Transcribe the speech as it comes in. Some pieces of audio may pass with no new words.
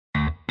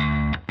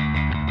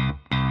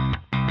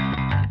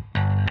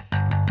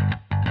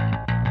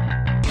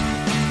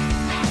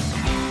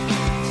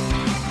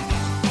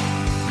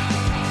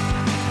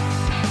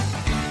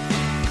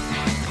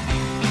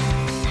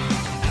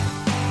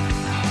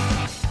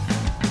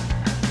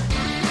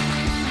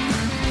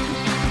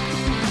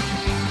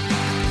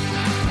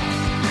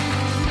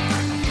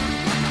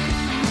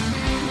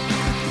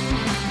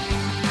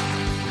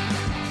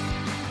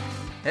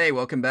Hey,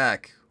 welcome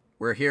back.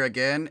 We're here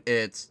again.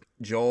 It's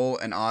Joel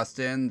and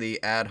Austin, the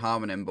Ad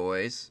Hominem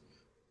Boys.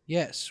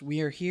 Yes,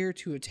 we are here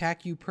to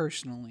attack you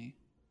personally,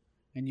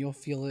 and you'll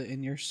feel it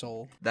in your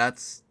soul.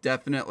 That's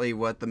definitely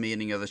what the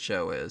meaning of the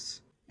show is.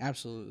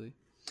 Absolutely.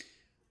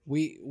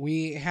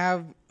 We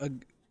have a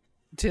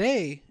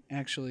today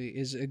actually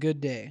is a good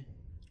day.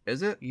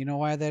 Is it? You know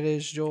why that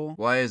is, Joel?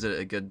 Why is it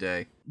a good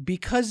day?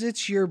 Because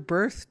it's your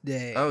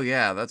birthday. Oh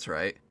yeah, that's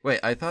right.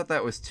 Wait, I thought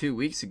that was 2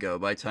 weeks ago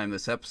by the time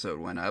this episode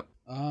went up.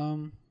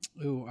 I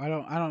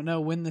don't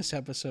know when this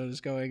episode is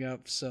going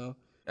up, so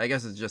I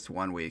guess it's just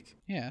 1 week.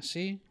 yeah,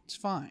 see? It's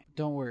fine.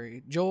 Don't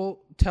worry.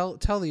 Joel, tell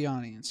the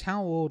audience,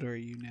 how old are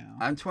you now?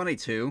 I'm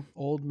 22.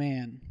 Old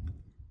man.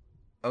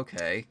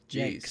 Okay,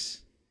 jeez. Yikes.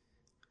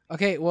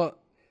 Okay, well,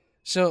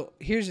 so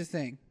here's the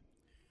thing.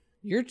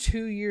 You're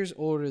 2 years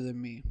older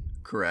than me.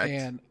 Correct.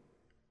 And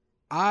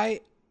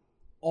I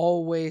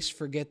always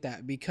forget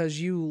that because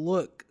you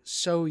look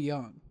so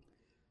young.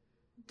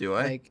 Do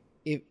I? Like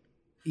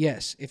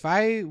if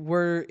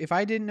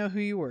I didn't know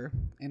who you were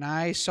and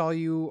I saw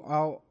you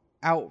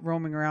out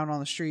roaming around on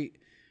the street,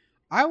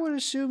 I would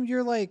assume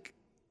you're like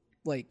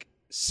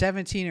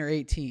 17 or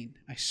 18.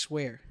 I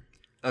swear.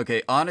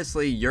 Okay,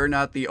 honestly, you're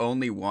not the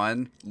only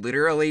one.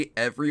 Literally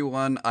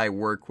everyone I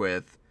work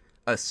with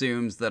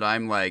assumes that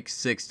I'm like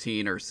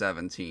 16 or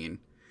 17.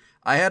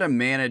 I had a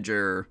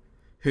manager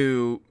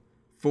who,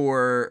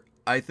 for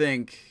I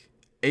think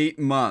 8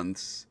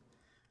 months,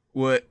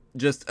 would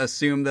just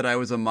assume that I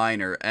was a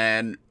minor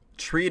and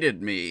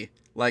treated me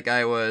like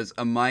I was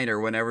a minor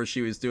whenever she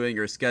was doing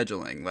her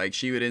scheduling. Like,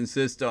 she would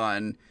insist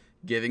on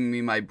giving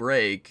me my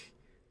break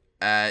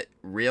at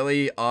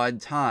really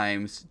odd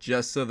times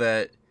just so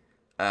that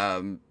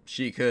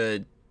she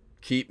could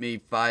keep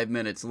me 5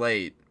 minutes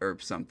late or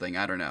something.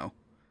 I don't know.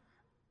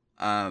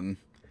 And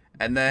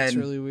then That's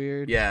really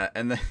weird. Yeah,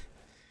 and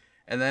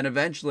then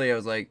eventually I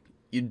was like,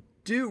 you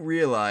do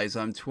realize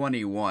I'm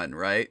 21,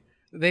 right?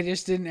 They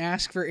just didn't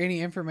ask for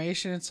any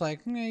information. It's like,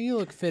 you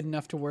look fit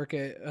enough to work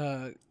at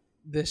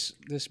this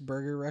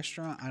burger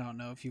restaurant. I don't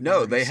know if you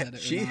No, said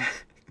it or not.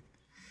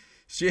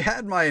 She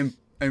had my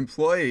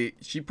employee.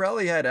 She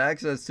probably had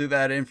access to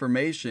that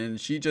information.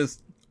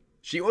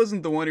 She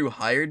wasn't the one who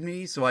hired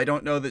me, so I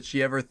don't know that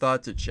she ever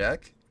thought to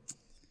check.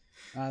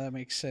 That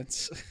makes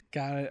sense.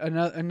 Got it.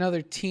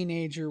 Another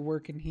teenager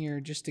working here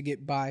just to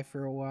get by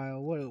for a while.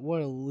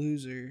 What a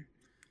loser.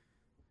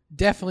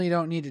 Definitely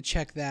don't need to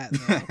check that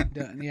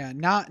though. Yeah,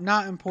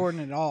 not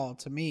important at all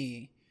to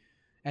me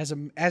as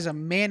a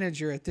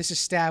manager at this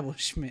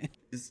establishment.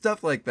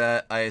 Stuff like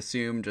that, I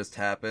assume, just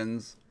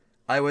happens.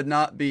 I would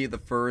not be the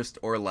first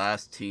or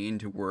last teen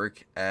to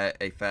work at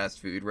a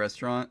fast food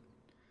restaurant.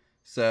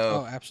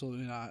 So, Oh,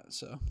 absolutely not.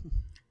 So,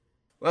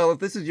 well, if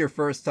this is your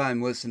first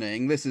time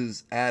listening, this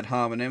is Ad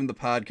Hominem, the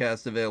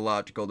podcast of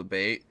illogical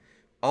debate.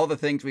 All the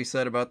things we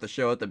said about the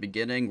show at the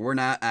beginning, we're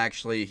not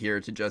actually here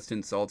to just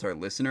insult our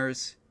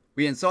listeners.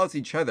 We insult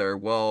each other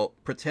while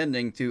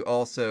pretending to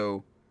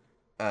also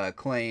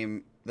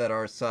claim that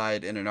our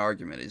side in an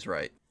argument is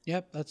right.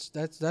 yep,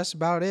 that's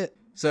about it.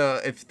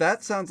 So if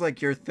that sounds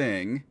like your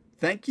thing,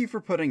 thank you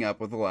for putting up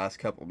with the last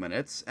couple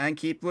minutes, and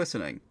keep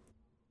listening.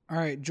 All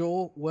right,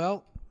 Joel.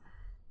 Well,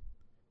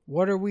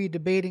 what are we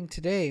debating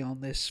today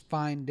on this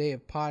fine day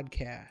of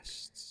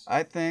podcasts?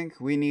 I think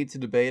we need to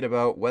debate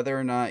about whether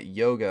or not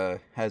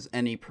yoga has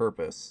any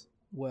purpose.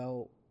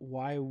 Well,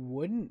 why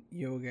wouldn't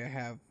yoga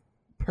have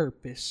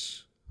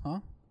purpose, huh?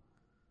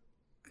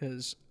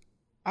 Because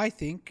I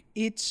think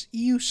it's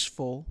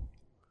useful.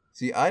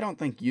 See, I don't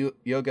think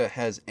yoga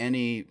has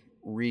any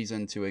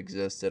reason to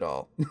exist at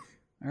all.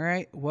 All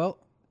right, well,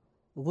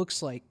 it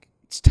looks like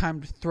it's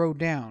time to throw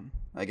down.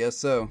 I guess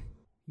so.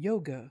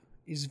 Yoga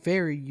is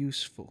very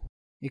useful.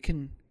 It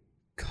can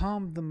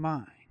calm the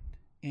mind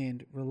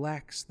and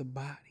relax the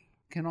body.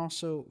 It can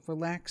also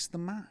relax the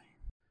mind.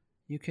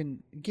 You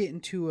can get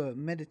into a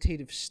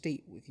meditative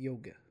state with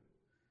yoga.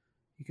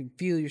 You can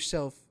feel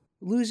yourself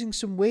losing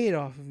some weight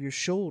off of your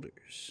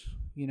shoulders.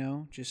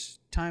 Just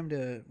time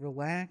to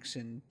relax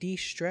and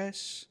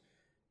de-stress.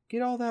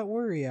 Get all that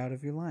worry out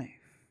of your life.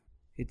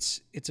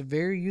 It's a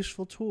very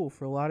useful tool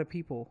for a lot of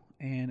people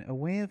and a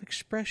way of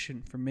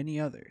expression for many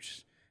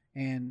others.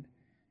 And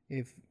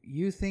if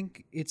you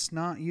think it's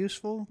not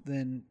useful,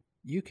 then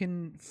you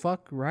can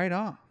fuck right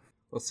off.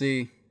 Well,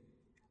 see,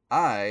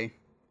 I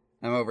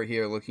am over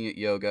here looking at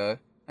yoga,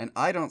 and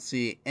I don't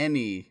see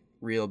any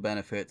real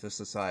benefit to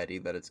society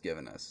that it's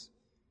given us.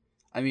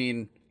 I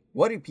mean,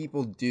 what do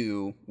people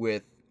do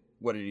with,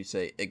 what did you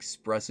say,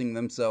 expressing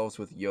themselves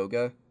with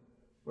yoga?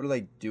 What are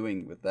they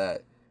doing with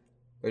that?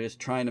 They're just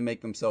trying to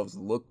make themselves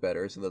look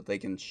better so that they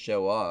can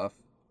show off.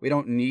 We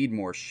don't need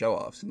more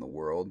show-offs in the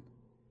world.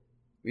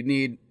 We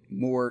need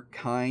more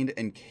kind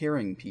and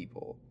caring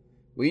people.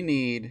 We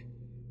need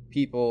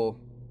people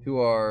who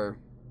are,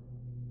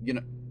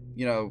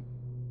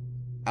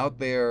 out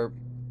there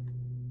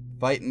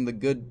fighting the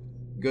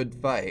good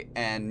fight,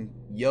 and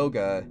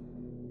yoga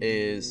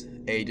is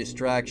a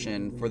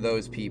distraction for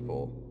those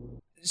people.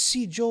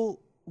 See, Joel,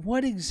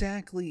 what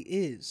exactly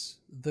is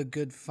the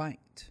good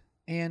fight?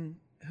 And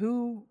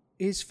who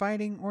is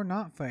fighting or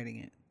not fighting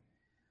it.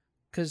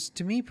 Because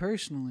to me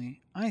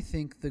personally, I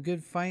think the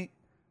good fight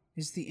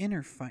is the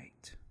inner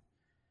fight.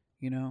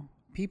 You know,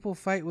 people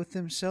fight with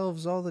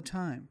themselves all the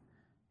time.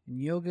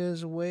 And yoga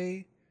is a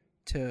way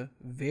to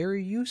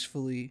very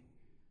usefully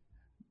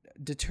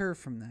deter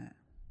from that.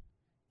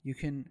 You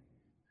can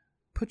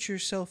put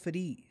yourself at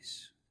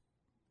ease.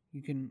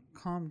 You can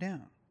calm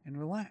down and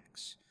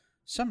relax.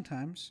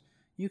 Sometimes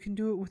you can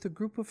do it with a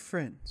group of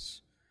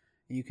friends.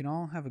 And you can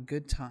all have a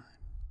good time.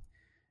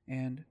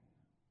 And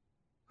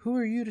who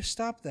are you to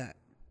stop that?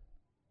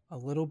 A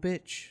little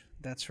bitch.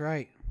 That's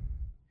right.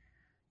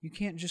 You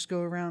can't just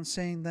go around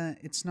saying that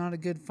it's not a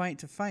good fight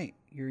to fight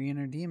your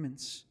inner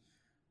demons.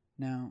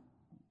 Now,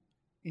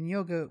 in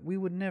yoga, we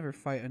would never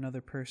fight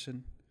another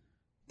person.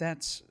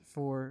 That's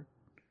for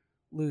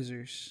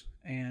losers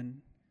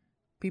and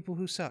people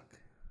who suck.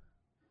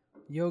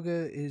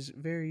 Yoga is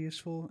very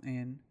useful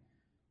and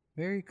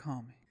very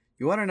calming.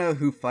 You want to know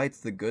who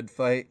fights the good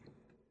fight?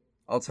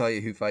 I'll tell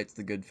you who fights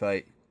the good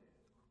fight.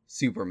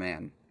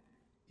 Superman.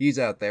 He's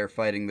out there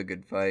fighting the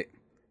good fight.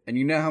 And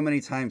you know how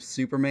many times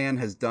Superman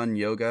has done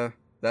yoga?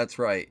 That's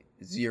right,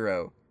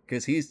 0.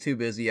 Because he's too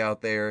busy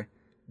out there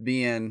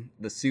being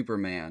the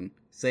Superman,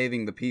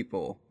 saving the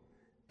people,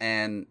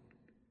 and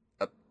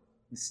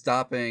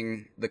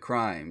stopping the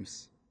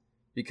crimes.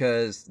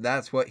 Because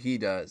that's what he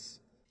does.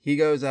 He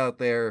goes out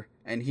there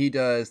and he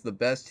does the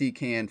best he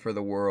can for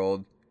the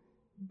world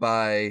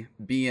by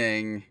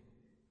being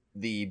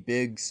the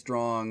big,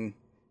 strong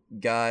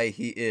guy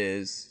he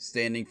is,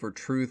 standing for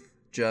truth,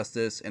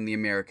 justice, and the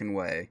American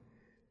way.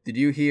 Did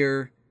you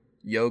hear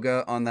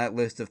yoga on that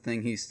list of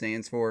thing he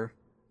stands for?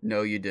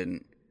 No, you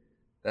didn't.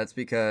 That's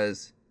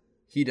because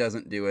he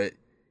doesn't do it.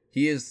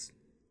 He is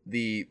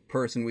the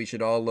person we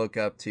should all look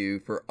up to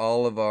for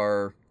all of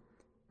our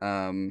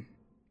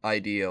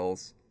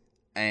ideals.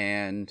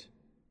 And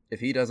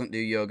if he doesn't do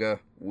yoga,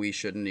 we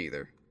shouldn't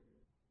either.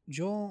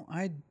 Joel,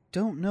 I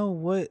don't know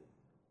what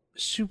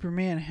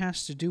Superman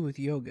has to do with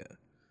yoga.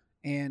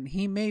 And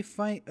he may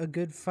fight a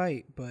good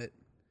fight, but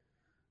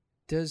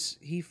does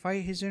he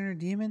fight his inner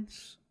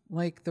demons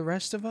like the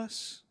rest of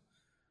us?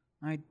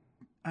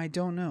 I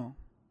don't know.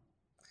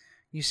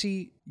 You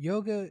see,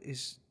 yoga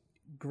is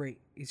great.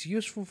 It's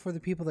useful for the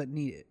people that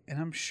need it. And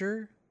I'm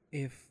sure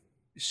if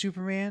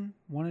Superman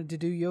wanted to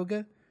do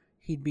yoga,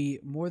 he'd be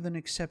more than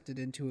accepted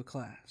into a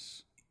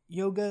class.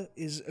 Yoga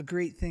is a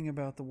great thing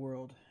about the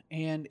world.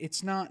 And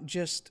it's not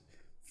just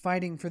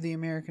fighting for the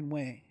American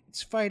way.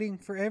 It's fighting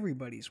for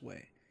everybody's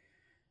way.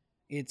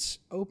 It's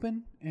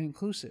open and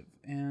inclusive.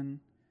 And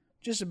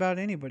just about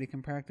anybody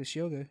can practice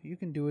yoga. You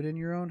can do it in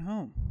your own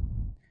home.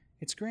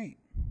 It's great.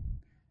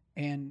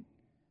 And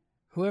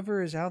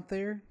whoever is out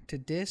there to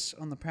diss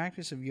on the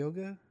practice of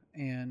yoga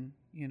and,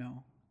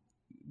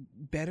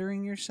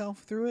 bettering yourself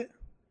through it,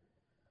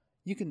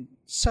 you can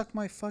suck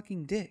my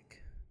fucking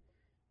dick.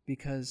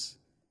 Because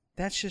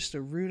that's just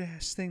a rude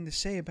ass thing to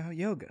say about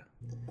yoga.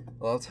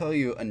 Well, I'll tell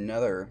you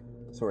another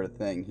sort of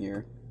thing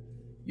here.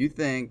 You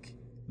think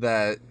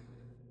that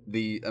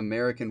the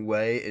American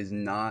way is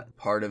not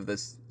part of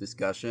this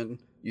discussion?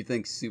 You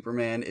think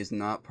Superman is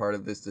not part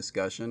of this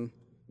discussion?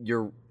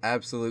 You're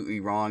absolutely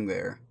wrong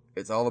there.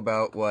 It's all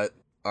about what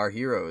our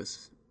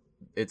heroes,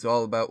 it's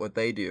all about what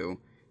they do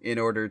in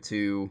order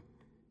to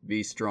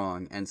be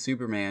strong. And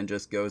Superman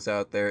just goes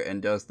out there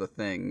and does the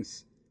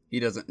things. He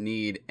doesn't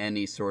need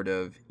any sort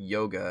of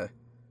yoga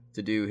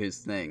to do his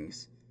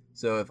things.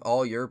 So if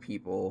all your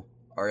people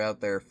are out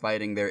there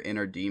fighting their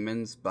inner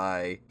demons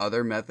by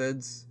other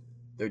methods,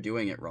 they're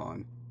doing it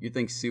wrong. You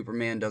think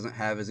Superman doesn't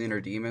have his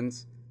inner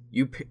demons?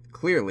 You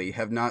clearly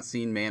have not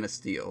seen Man of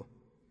Steel.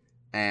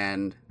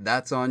 And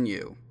that's on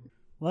you.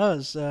 Well, that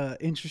was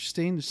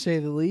interesting to say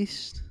the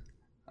least.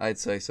 I'd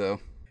say so.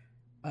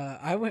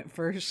 I went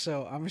first,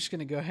 so I'm just going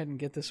to go ahead and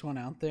get this one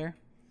out there.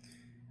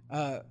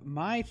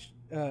 My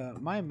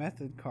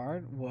method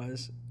card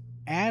was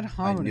ad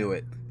hominem. I knew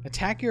it.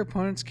 Attack your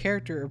opponent's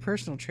character or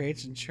personal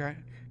traits and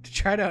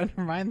try to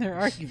undermine their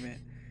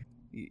argument.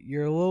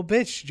 You're a little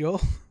bitch,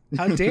 Joel.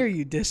 How dare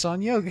you diss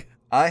on yoga?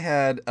 I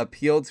had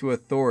appeal to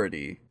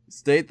authority.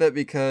 State that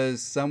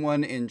because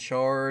someone in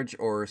charge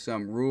or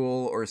some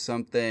rule or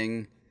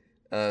something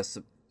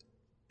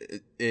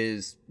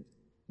is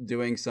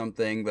doing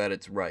something that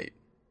it's right.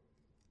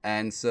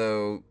 And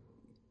so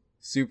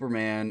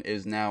Superman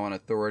is now an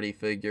authority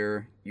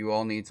figure. You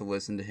all need to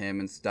listen to him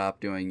and stop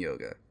doing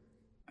yoga.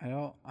 I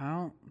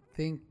don't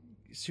think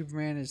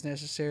Superman is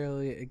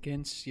necessarily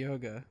against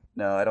yoga.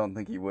 No, I don't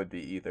think he would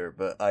be either,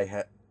 but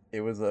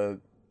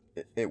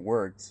it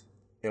worked.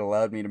 It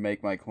allowed me to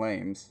make my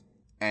claims.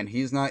 And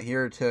he's not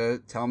here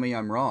to tell me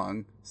I'm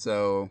wrong,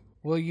 so...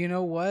 Well, you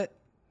know what?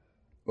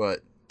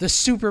 What? The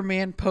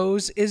Superman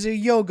pose is a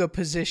yoga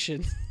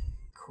position.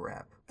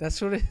 Crap. That's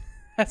what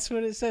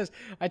it says.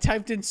 I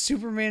typed in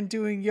Superman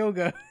doing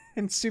yoga,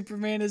 and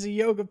Superman is a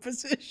yoga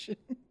position.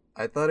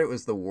 I thought it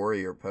was the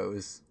warrior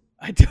pose.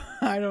 I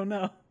don't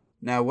know.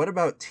 Now, what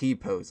about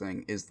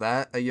T-posing? Is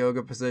that a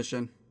yoga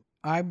position?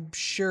 I'm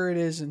sure it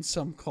is in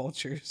some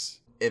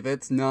cultures. if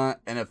it's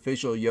not an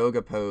official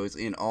yoga pose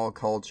in all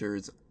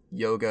cultures,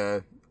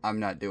 yoga, I'm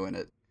not doing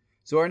it.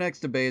 So our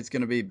next debate is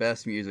going to be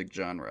best music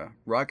genre,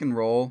 rock and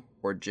roll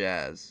or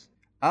jazz.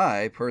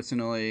 I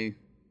personally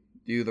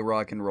do the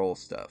rock and roll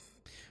stuff.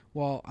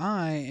 Well,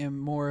 I am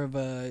more of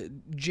a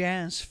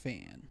jazz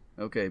fan.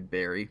 Okay,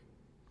 Barry.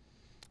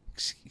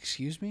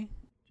 Excuse me?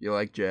 Do you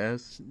like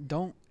jazz?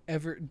 Don't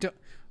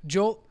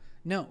Joel,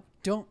 no,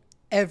 don't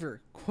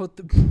ever quote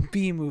the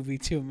B movie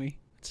to me.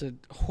 It's a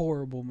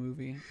horrible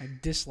movie. I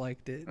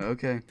disliked it.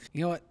 Okay.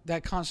 You know what?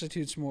 That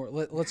constitutes more.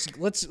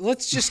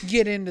 Let's just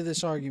get into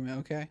this argument,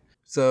 okay?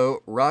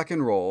 So, rock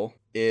and roll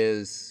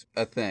is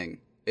a thing.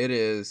 It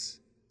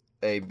is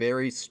a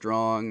very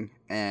strong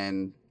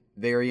and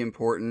very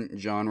important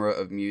genre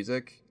of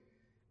music.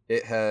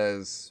 It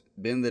has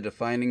been the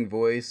defining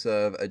voice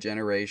of a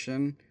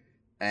generation,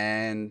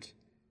 and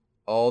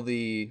all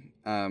the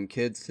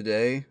kids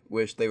today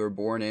wish they were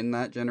born in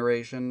that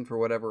generation for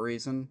whatever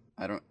reason.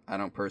 I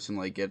don't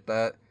personally get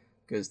that,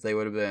 because they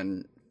would have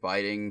been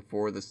fighting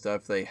for the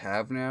stuff they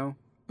have now.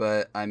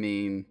 But I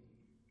mean,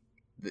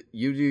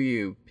 you do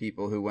you,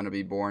 people who want to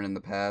be born in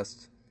the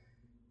past.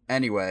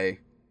 Anyway,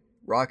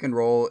 rock and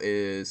roll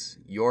is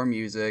your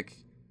music.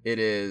 It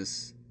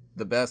is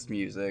the best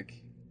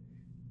music,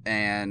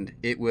 and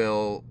it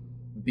will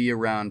be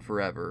around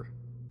forever.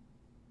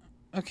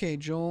 Okay,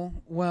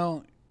 Joel.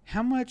 Well,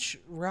 how much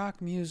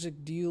rock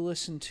music do you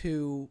listen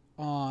to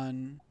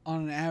on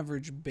an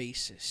average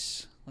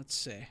basis? Let's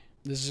say.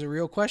 This is a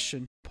real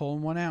question.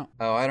 Pulling one out.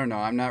 Oh, I don't know.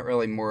 I'm not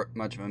really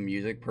much of a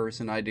music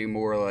person. I do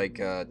more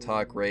like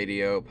talk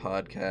radio,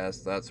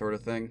 podcasts, that sort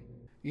of thing.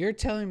 You're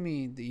telling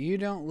me that you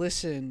don't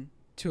listen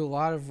to a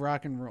lot of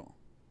rock and roll.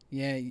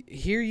 Yeah,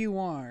 here you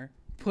are,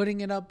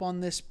 putting it up on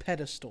this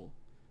pedestal.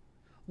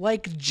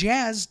 Like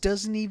jazz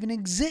doesn't even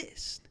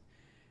exist.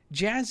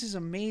 Jazz is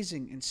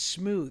amazing and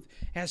smooth.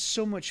 It has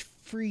so much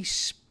free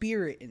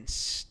spirit and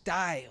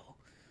style.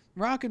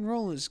 Rock and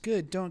roll is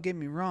good, don't get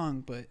me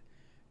wrong, but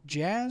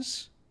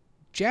jazz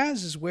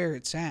is where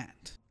it's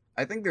at.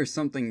 I think there's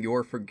something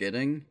you're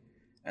forgetting,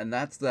 and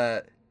that's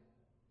that,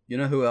 you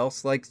know who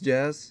else likes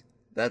jazz?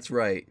 That's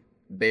right,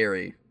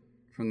 Barry,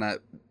 from that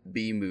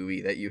B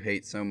movie that you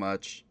hate so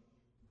much.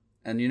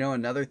 And you know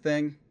another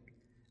thing?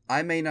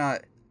 I may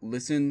not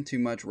listen to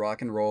much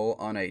rock and roll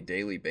on a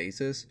daily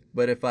basis,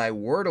 but if I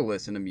were to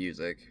listen to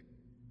music,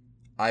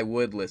 I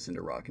would listen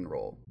to rock and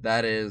roll.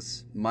 That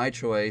is my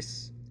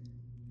choice.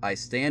 I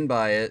stand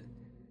by it,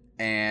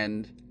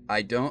 and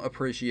I don't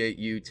appreciate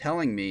you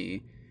telling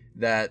me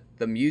that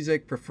the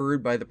music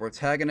preferred by the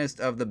protagonist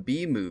of the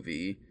B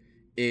movie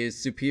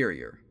is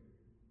superior.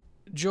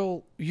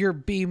 Joel, your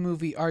B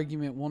movie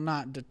argument will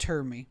not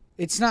deter me.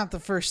 It's not the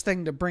first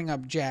thing to bring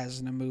up jazz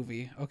in a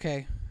movie,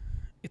 okay?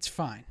 It's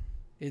fine.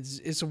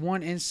 It's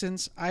one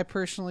instance. I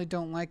personally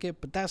don't like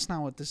it, but that's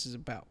not what this is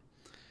about.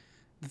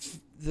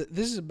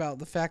 This is about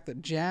the fact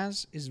that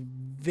jazz is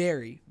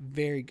very,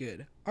 very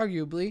good.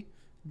 Arguably,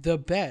 the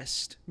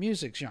best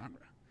music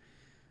genre.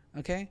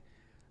 Okay?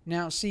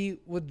 Now, see,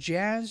 with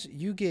jazz,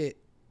 you get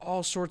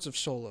all sorts of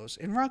solos.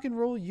 In rock and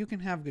roll, you can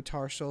have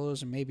guitar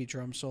solos and maybe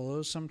drum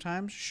solos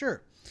sometimes,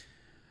 sure.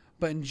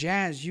 But in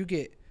jazz, you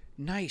get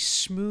nice,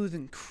 smooth,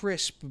 and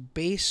crisp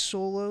bass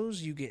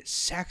solos. You get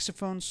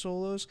saxophone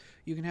solos.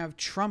 You can have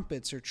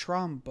trumpets or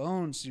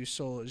trombones do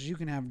solos. You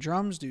can have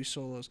drums do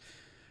solos.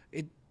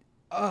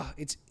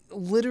 It's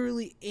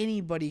literally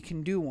anybody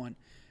can do one.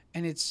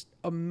 And it's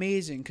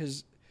amazing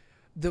because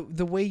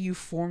the way you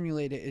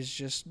formulate it is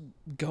just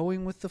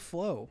going with the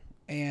flow.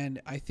 And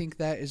I think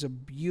that is a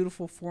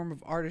beautiful form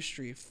of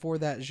artistry for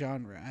that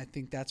genre. I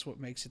think that's what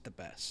makes it the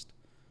best.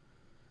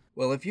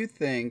 Well, if you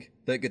think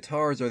that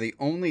guitars are the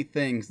only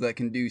things that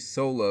can do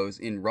solos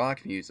in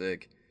rock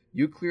music,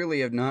 you clearly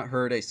have not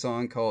heard a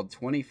song called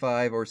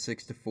 25 or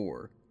 6 to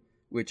 4,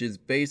 which is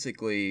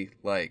basically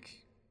like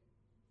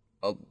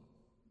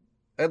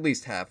at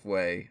least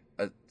halfway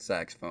a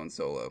saxophone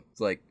solo. It's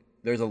like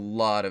there's a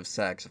lot of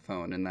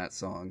saxophone in that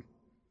song.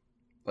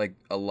 Like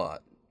a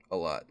lot.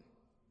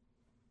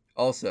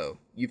 Also,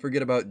 you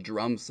forget about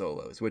drum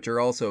solos, which are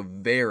also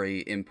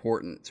very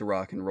important to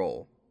rock and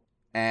roll.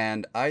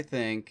 And I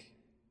think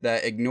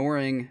that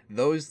ignoring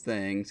those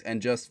things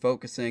and just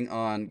focusing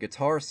on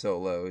guitar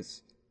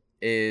solos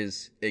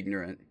is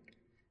ignorant.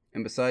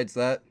 And besides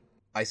that,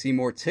 I see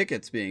more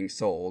tickets being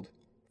sold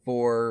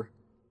for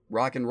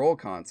rock and roll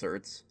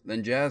concerts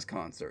than jazz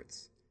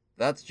concerts.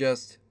 That's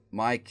just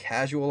my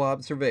casual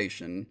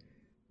observation,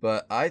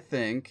 but I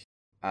think,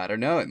 I don't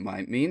know, it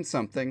might mean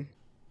something.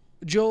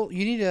 Joel,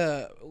 you need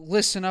to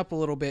listen up a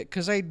little bit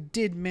because I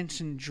did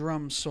mention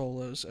drum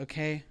solos,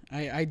 okay?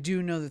 I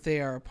do know that they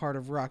are a part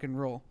of rock and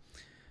roll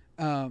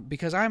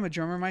because I'm a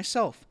drummer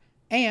myself.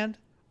 And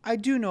I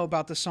do know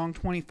about the song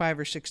 25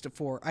 or 6 to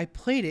 4. I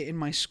played it in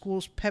my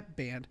school's pep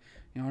band.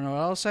 You know what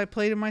else I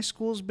played in my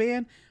school's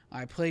band?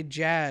 I played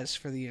jazz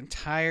for the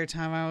entire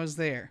time I was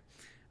there.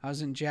 I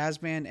was in jazz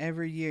band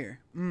every year.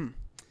 And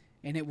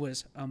it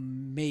was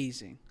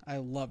amazing. I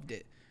loved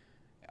it.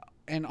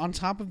 and on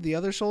top of the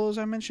other solos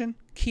I mentioned,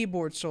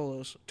 keyboard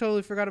solos.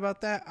 Totally forgot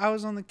about that. I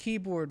was on the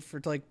keyboard for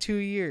like 2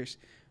 years.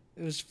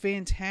 It was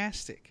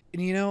fantastic.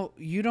 And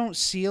you don't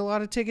see a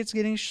lot of tickets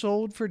getting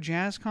sold for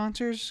jazz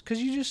concerts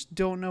because you just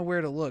don't know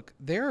where to look.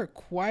 There are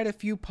quite a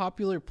few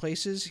popular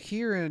places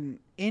here in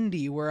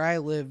Indy where I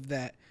live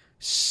that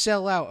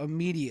sell out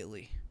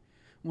immediately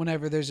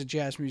whenever there's a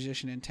jazz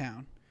musician in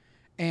town.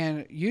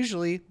 And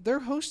usually they're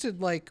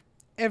hosted like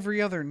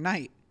every other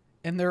night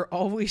and they're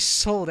always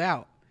sold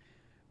out,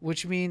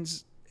 which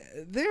means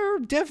there are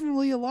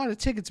definitely a lot of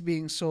tickets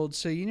being sold.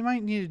 So you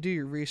might need to do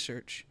your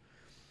research.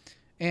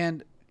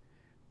 And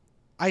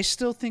I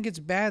still think it's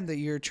bad that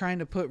you're trying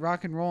to put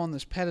rock and roll on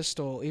this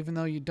pedestal, even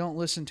though you don't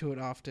listen to it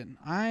often.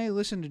 I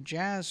listen to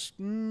jazz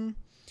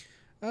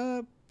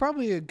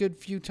probably a good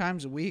few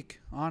times a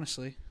week,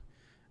 honestly.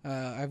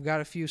 I've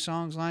got a few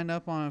songs lined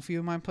up on a few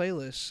of my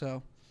playlists,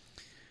 so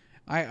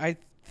I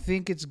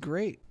think it's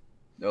great.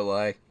 No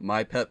lie,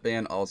 my pep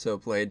band also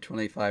played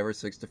 25 or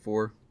 6 to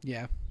 4.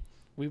 Yeah,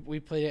 we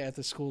played it at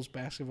the school's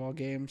basketball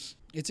games.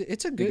 It's a good.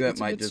 I think that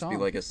might just song. be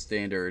like a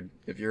standard.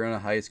 If you're in a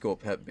high school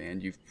pep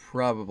band, you've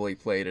probably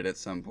played it at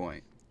some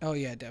point. Oh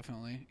yeah,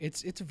 definitely.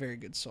 It's a very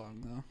good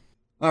song though.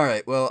 All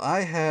right, well,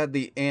 I had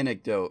the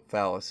anecdote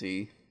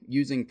fallacy,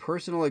 using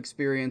personal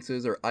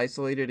experiences or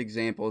isolated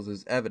examples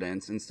as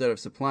evidence instead of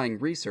supplying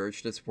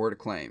research to support a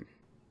claim.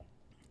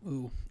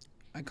 Ooh,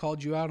 I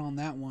called you out on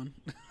that one.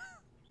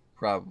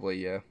 Probably,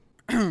 yeah.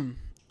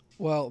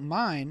 Well,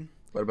 mine.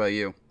 What about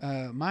you?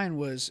 Mine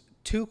was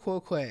tu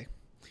quoque.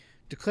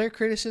 Declare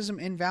criticism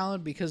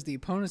invalid because the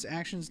opponent's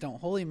actions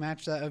don't wholly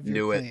match that of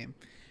your claim.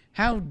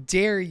 How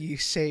dare you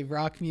say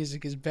rock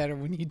music is better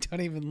when you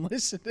don't even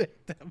listen to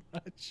it that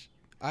much?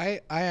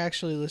 I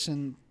actually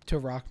listen to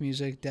rock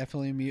music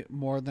definitely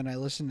more than I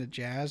listen to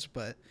jazz,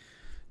 but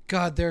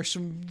God, there are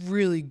some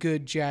really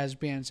good jazz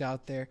bands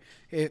out there.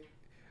 If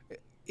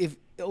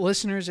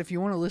listeners, if you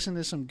want to listen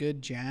to some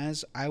good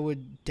jazz, I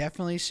would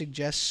definitely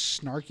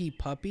suggest Snarky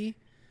Puppy.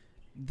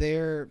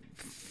 They're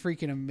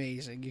freaking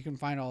amazing. You can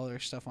find all their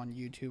stuff on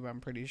YouTube,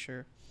 I'm pretty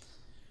sure.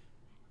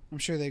 I'm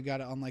sure they've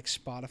got it on like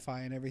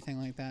Spotify and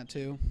everything like that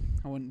too.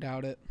 I wouldn't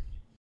doubt it.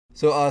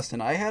 So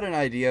Austin, I had an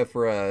idea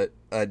for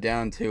a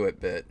down to it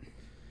bit.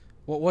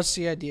 What's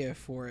the idea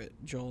for it,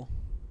 Joel?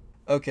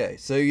 Okay,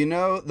 so you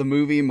know the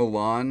movie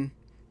Milan?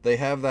 They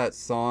have that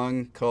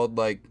song called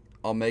like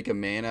I'll Make a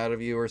Man Out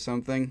of You or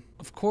something.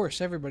 Of course,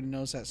 everybody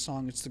knows that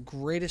song. It's the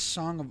greatest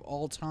song of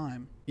all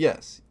time.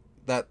 Yes,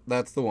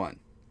 that's the one.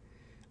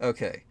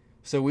 Okay,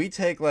 so we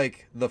take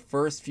like the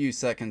first few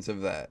seconds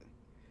of that,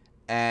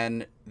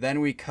 and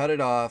then we cut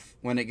it off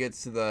when it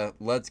gets to the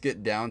let's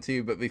get down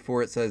to, but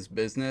before it says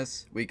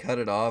business, we cut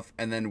it off,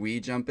 and then we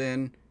jump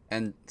in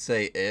and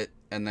say it,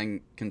 and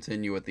then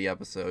continue with the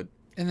episode.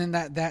 And then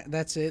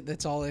that's it?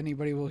 That's all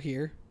anybody will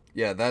hear?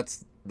 Yeah,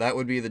 that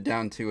would be the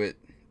down to it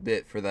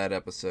bit for that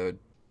episode.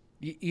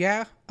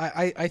 Yeah,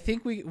 I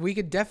think we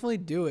could definitely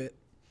do it.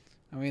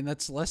 I mean,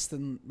 that's less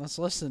than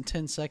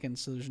 10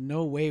 seconds, so there's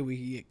no way we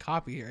can get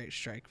copyright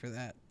strike for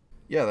that.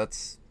 Yeah,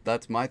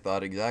 that's my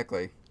thought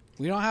exactly.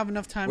 We don't have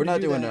enough time. We're not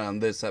do doing that. it on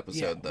this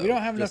episode though. We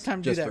don't have enough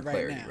time to do that for right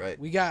clarity, now. Right?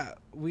 We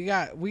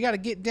got to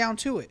get down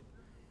to it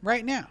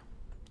right now.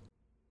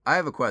 I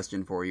have a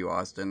question for you,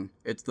 Austin.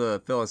 It's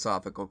the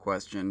philosophical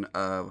question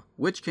of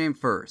which came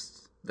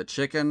first, the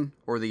chicken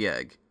or the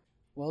egg?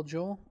 Well,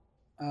 Joel,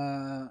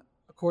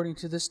 according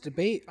to this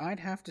debate,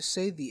 I'd have to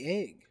say the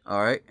egg.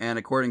 All right, and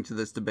according to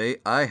this debate,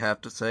 I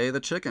have to say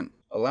the chicken.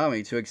 Allow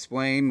me to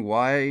explain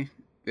why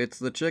it's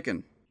the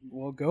chicken.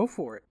 Well, go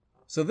for it.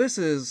 So this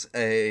is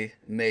a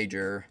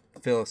major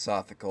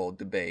philosophical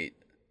debate,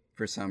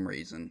 for some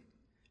reason,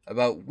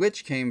 about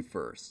which came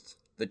first,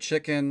 the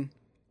chicken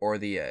or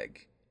the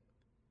egg.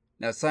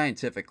 Now,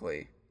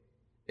 scientifically,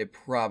 it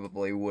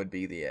probably would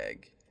be the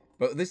egg,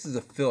 but this is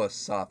a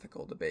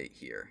philosophical debate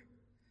here.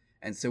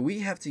 And so we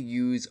have to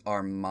use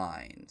our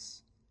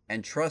minds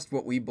and trust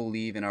what we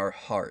believe in our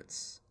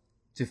hearts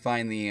to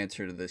find the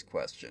answer to this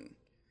question.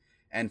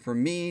 And for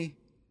me,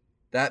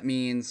 that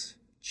means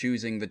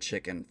choosing the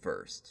chicken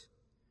first.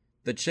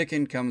 The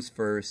chicken comes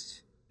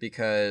first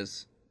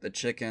because the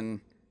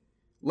chicken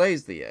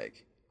lays the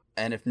egg.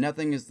 And if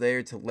nothing is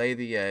there to lay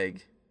the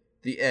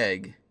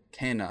egg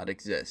cannot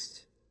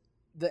exist.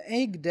 The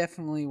egg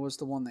definitely was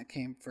the one that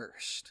came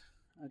first.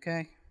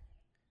 Okay?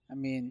 I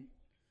mean,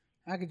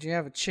 how could you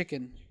have a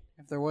chicken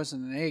if there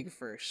wasn't an egg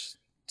first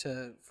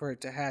for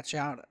it to hatch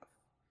out of?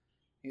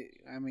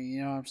 I mean,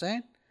 you know what I'm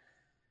saying?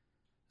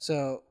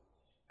 So,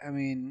 I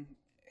mean,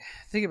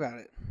 think about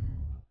it.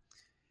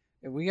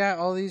 If we got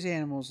all these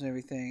animals and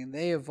everything, and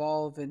they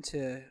evolve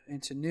into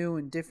new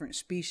and different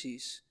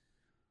species,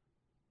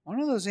 one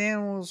of those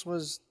animals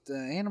was the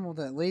animal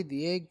that laid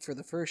the egg for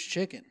the first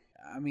chicken.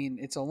 I mean,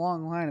 it's a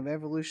long line of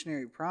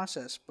evolutionary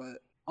process,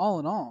 but all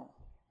in all,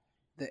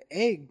 the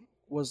egg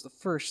was the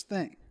first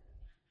thing.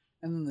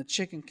 And then the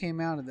chicken came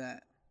out of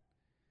that.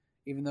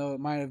 Even though it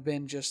might have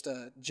been just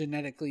a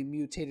genetically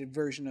mutated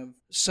version of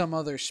some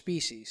other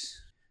species.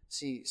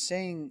 See,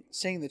 saying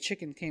the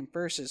chicken came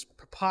first is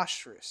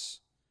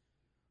preposterous.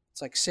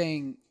 It's like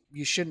saying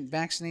you shouldn't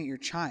vaccinate your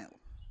child.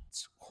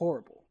 It's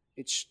horrible.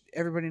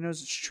 Everybody knows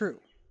it's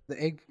true.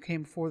 The egg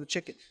came before the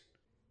chicken.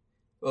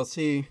 Well,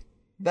 see,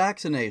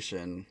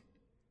 vaccination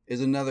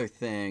is another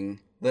thing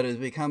that has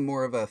become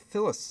more of a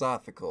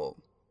philosophical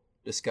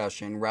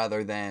discussion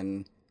rather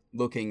than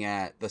looking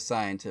at the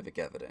scientific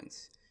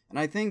evidence. And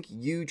I think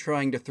you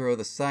trying to throw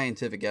the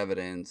scientific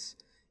evidence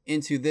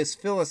into this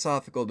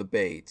philosophical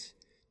debate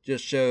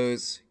just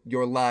shows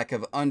your lack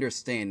of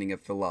understanding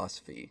of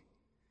philosophy.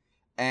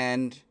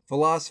 And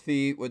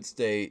philosophy would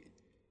state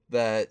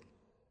that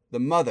the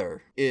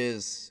mother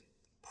is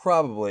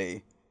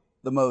probably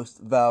the most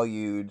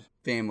valued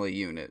family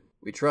unit.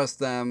 We trust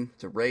them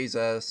to raise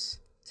us,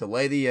 to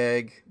lay the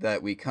egg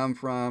that we come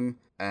from,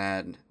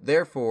 and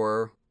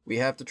therefore we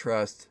have to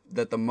trust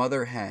that the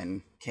mother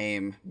hen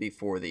came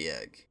before the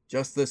egg.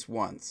 Just this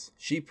once,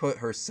 she put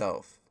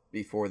herself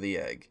before the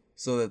egg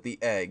so that the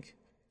egg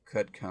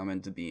could come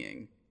into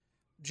being.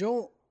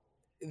 Joel,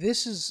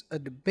 this is a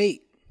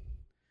debate.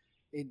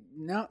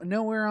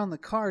 Nowhere on the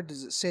card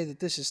does it say that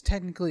this is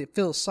technically a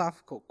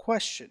philosophical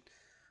question.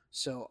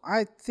 So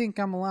I think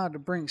I'm allowed to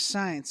bring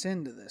science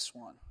into this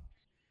one.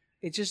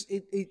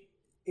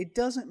 It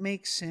doesn't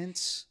make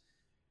sense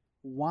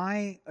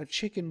why a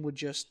chicken would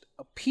just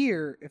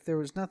appear if there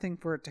was nothing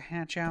for it to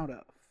hatch out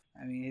of.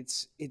 I mean,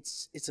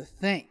 it's a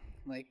thing.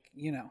 Like,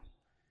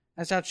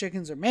 that's how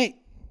chickens are made.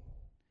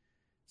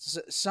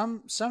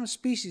 Some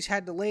species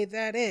had to lay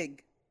that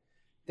egg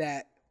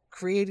that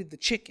created the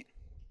chicken.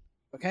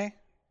 Okay?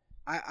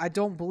 I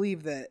don't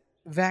believe that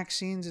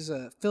vaccines is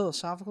a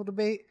philosophical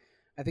debate.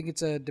 I think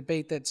it's a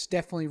debate that's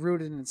definitely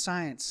rooted in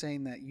science,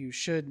 saying that you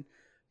should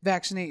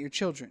vaccinate your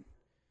children.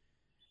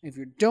 If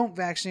you don't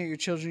vaccinate your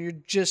children, you're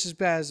just as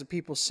bad as the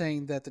people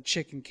saying that the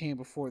chicken came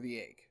before the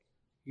egg.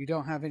 You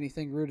don't have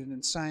anything rooted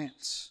in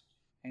science.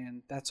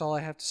 And that's all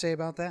I have to say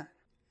about that.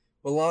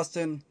 Well,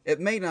 Austin, it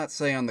may not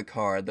say on the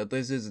card that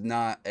this is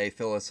not a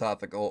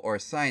philosophical or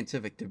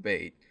scientific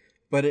debate,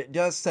 but it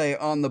does say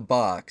on the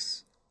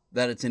box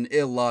that it's an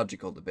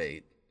illogical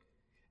debate.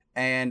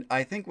 And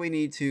I think we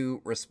need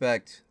to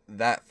respect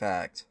that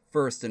fact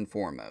first and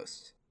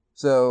foremost.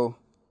 So,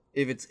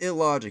 if it's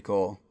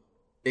illogical,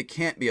 it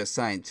can't be a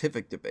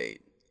scientific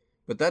debate.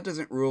 But that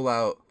doesn't rule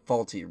out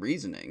faulty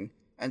reasoning,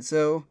 and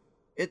so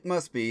it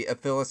must be a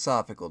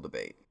philosophical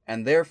debate.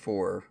 And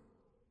therefore,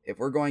 if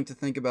we're going to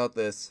think about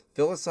this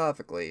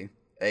philosophically,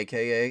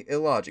 aka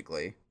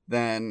illogically,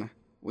 then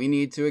we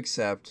need to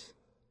accept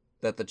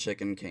that the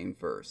chicken came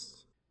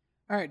first.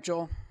 All right,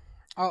 Joel.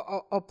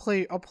 I'll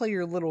play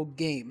your little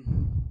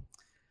game.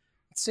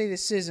 Let's say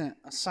this isn't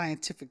a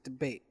scientific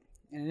debate,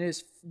 and it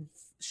is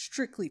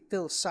strictly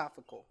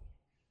philosophical.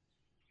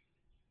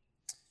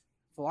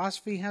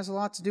 Philosophy has a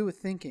lot to do with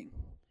thinking.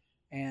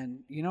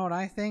 And you know what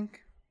I think?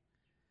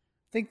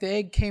 I think the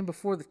egg came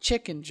before the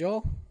chicken,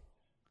 Joel.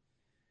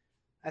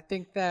 I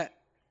think that,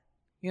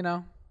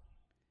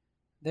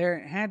 there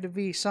had to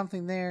be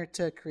something there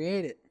to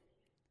create it.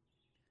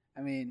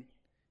 I mean,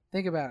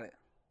 think about it.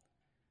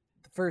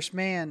 The first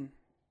man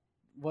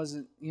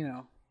wasn't,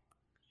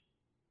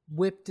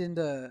 whipped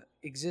into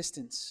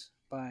existence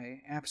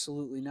by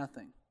absolutely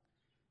nothing.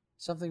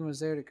 Something was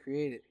there to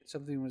create it.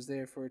 Something was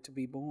there for it to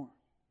be born.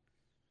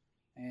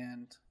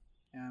 And,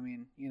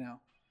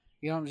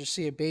 you don't just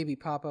see a baby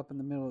pop up in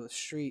the middle of the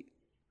street.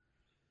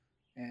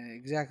 And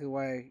exactly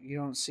why you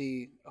don't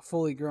see a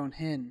fully grown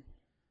hen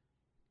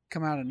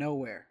come out of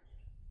nowhere.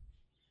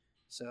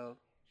 So,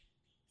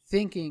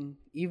 thinking,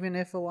 even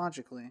if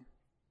illogically,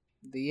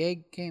 the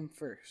egg came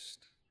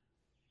first.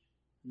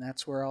 And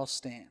that's where I'll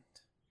stand.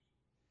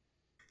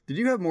 Did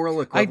you have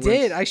moral equivalence? I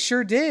did. I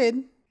sure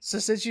did. So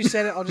since you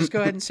said it, I'll just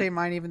go ahead and say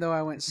mine, even though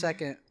I went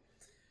second.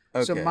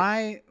 Okay. So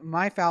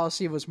my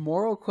fallacy was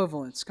moral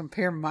equivalence.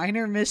 Compare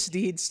minor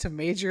misdeeds to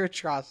major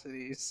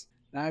atrocities.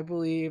 And I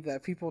believe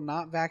that people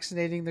not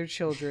vaccinating their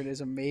children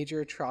is a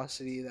major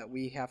atrocity that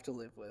we have to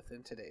live with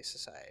in today's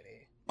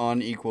society.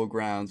 On equal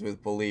grounds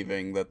with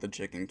believing that the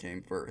chicken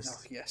came first.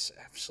 Oh, yes,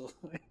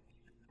 absolutely.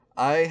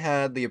 I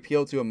had the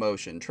appeal to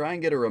emotion. Try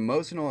and get a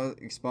emotional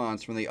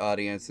response from the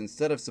audience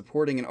instead of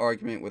supporting an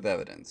argument with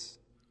evidence.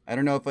 I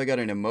don't know if I got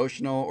an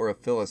emotional or a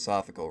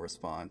philosophical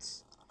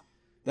response.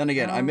 Then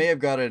again, I may have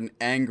got an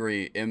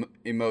angry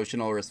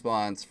emotional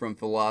response from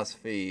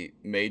philosophy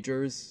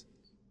majors.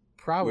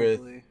 Probably.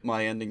 With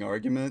my ending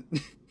argument.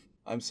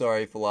 I'm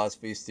sorry,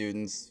 philosophy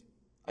students.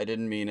 I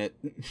didn't mean it.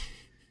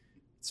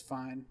 It's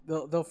fine.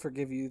 They'll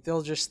forgive you.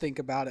 They'll just think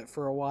about it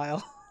for a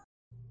while.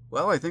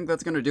 Well, I think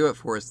that's going to do it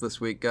for us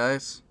this week,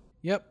 guys.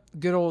 Yep.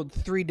 Good old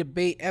 3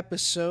 debate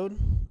episode.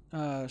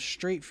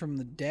 Straight from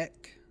the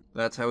deck.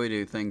 That's how we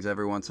do things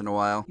every once in a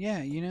while.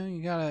 Yeah,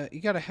 you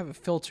gotta have a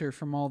filter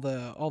from all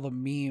the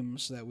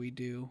memes that we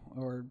do,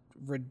 or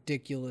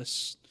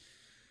ridiculous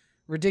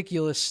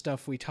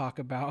stuff we talk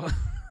about.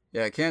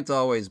 Yeah, it can't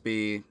always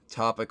be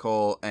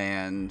topical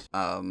and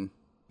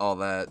all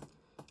that.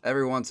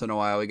 Every once in a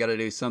while, we got to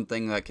do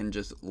something that can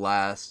just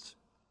last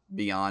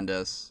beyond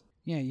us.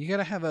 Yeah, you got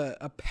to have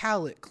a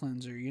palate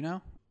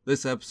cleanser,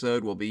 This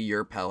episode will be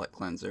your palate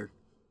cleanser.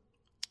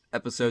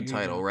 Episode There you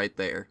title go. right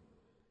there.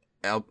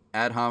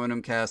 Ad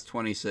hominem cast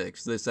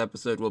 26. This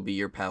episode will be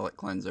your palate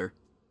cleanser.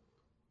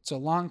 It's a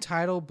long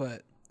title,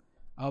 but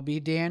I'll be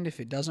damned if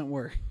it doesn't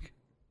work.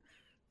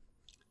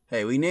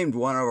 Hey, we named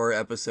one of our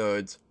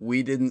episodes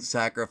We Didn't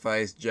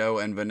Sacrifice Joe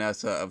and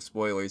Vanessa of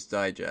Spoilers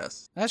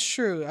Digest. That's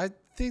true. I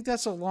think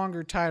that's a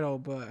longer title,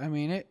 but I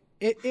mean,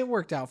 it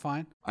worked out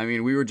fine. I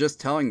mean, we were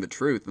just telling the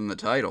truth in the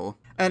title.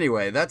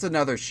 Anyway, that's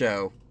another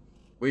show.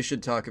 We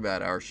should talk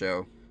about our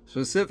show.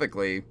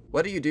 Specifically,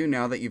 what do you do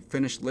now that you've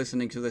finished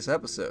listening to this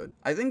episode?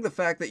 I think the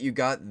fact that you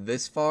got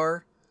this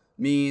far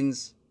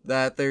means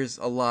that there's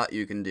a lot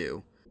you can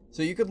do.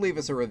 So you could leave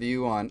us a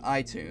review on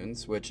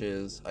iTunes, which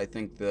is, I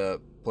think,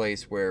 the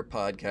place where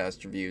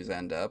podcast reviews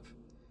end up.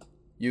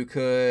 You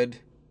could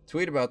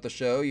tweet about the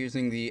show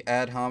using the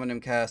Ad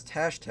Hominem Cast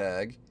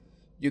hashtag.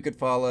 You could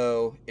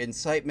follow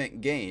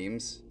Incitement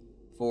Games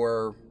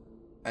for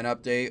an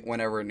update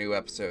whenever a new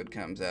episode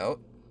comes out,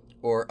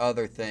 or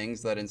other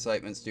things that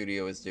Incitement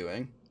Studio is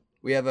doing.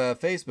 We have a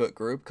Facebook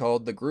group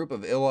called the Group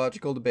of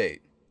Illogical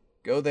Debate.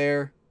 Go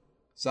there,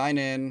 sign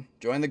in,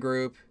 join the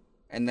group,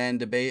 and then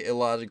debate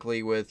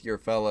illogically with your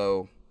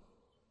fellow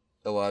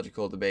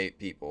illogical debate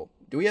people.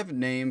 Do we have a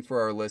name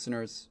for our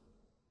listeners?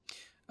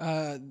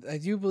 I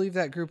do believe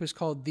that group is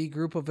called the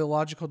Group of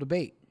Illogical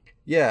Debate.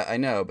 Yeah, I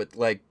know, but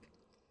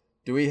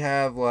do we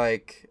have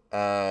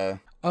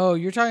Oh,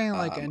 you're talking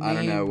like a I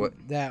don't know name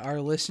that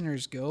our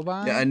listeners go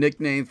by? a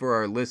nickname for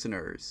our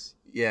listeners?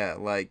 Yeah,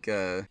 Oh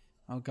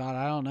God,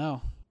 I don't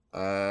know.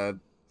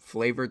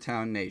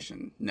 Flavortown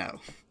Nation. No,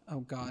 Oh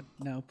God,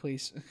 no,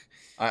 please.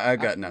 I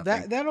got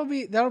nothing. That'll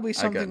be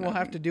something we'll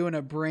have nothing. to do in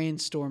a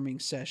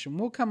brainstorming session.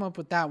 We'll come up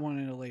with that one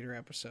in a later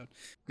episode.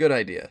 Good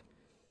idea.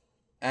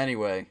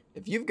 Anyway,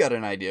 if you've got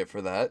an idea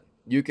for that,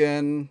 you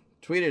can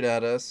tweet it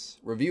at us,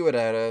 review it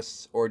at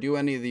us, or do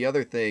any of the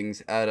other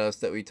things at us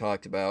that we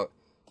talked about.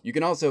 You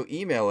can also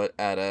email it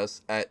at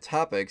us at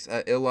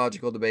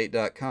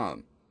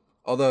topics@illogicaldebate.com.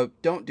 Although,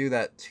 don't do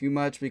that too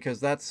much because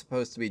that's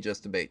supposed to be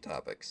just debate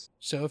topics.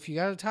 So if you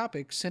got a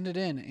topic, send it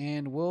in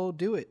and we'll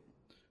do it.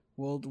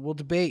 We'll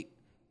debate.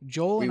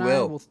 Joel We and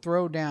will. I will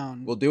throw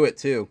down. We'll do it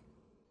too.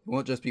 It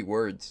won't just be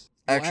words.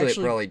 Well, Actually,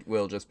 actually- it probably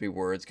will just be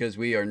words because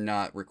we are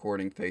not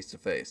recording face to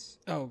face.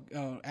 Oh,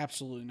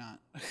 absolutely not.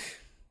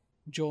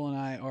 Joel and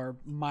I are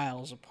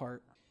miles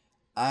apart.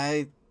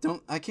 I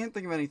can't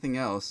think of anything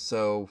else,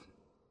 so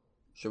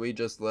should we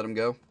just let him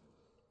go?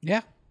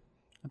 Yeah,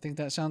 I think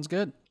that sounds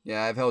good.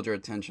 Yeah, I've held your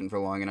attention for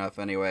long enough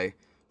anyway.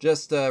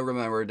 Just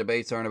remember,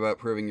 debates aren't about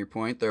proving your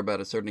point, they're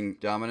about asserting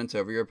dominance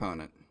over your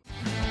opponent.